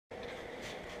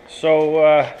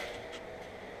This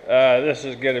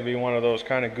is going to be one of those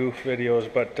kind of goof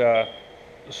videos, but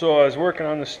so I was working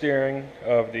on the steering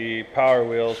of the Power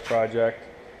Wheels project.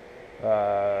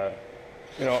 I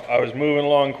was moving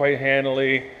along quite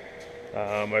handily.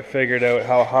 I figured out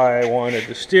how high I wanted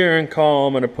the steering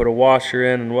column, and I put a washer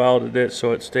in and welded it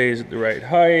so it stays at the right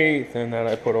height. And then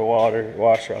I put a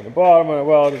washer on the bottom and I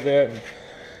welded it. And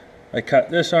I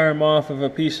cut this arm off of a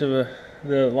piece of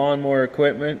the lawnmower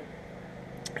equipment,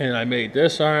 and I made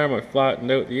this arm. I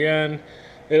flattened out the end.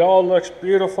 It all looks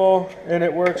beautiful and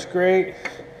it works great,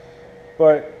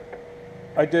 but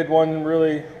I did one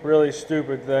really, really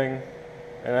stupid thing,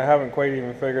 and I haven't quite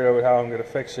even figured out how I'm going to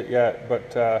fix it yet,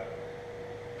 but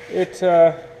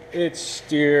it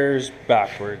steers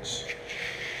backwards.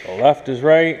 The left is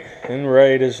right and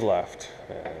right is left,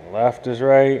 and left is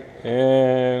right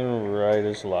and right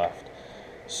is left.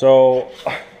 So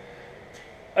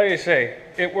like I say,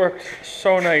 it worked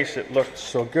so nice, it looked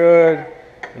so good.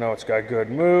 It's got good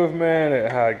movement, it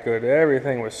had good,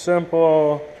 everything was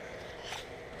simple,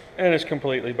 and it's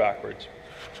completely backwards.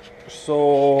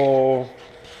 So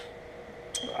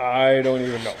I don't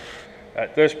even know.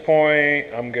 At this point,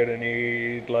 I'm gonna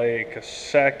need like a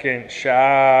second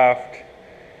shaft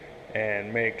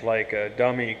and make like a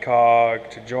dummy cog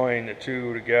to join the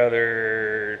two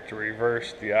together to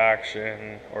reverse the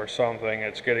action or something.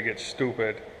 It's gonna get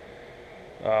stupid.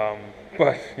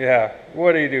 But yeah,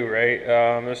 what do you do, right?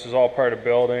 This is all part of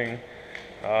building.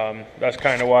 That's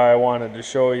kind of why I wanted to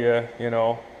show you,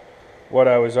 what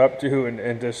I was up to,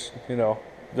 and just,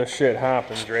 this shit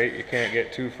happens, right? You can't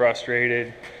get too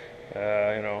frustrated.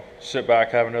 Sit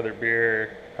back, have another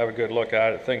beer, have a good look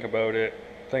at it, think about it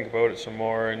some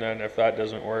more, and then if that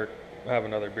doesn't work, have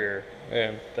another beer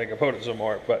and think about it some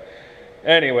more. But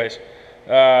anyways,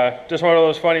 just one of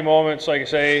those funny moments. Like I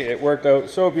say, it worked out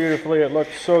so beautifully, it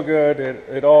looked so good,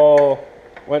 it all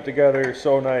went together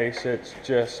so nice. It's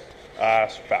just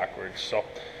ass backwards. So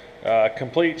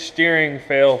complete steering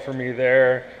fail for me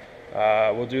there.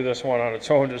 We'll do this one on its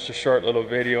own, just a short little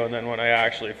video, and then when I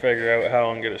actually figure out how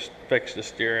I'm going to fix the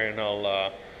steering,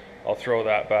 I'll throw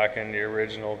that back in the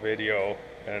original video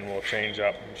and we'll change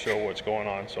up and show what's going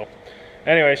on. So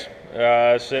anyways,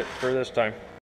 that's it for this time.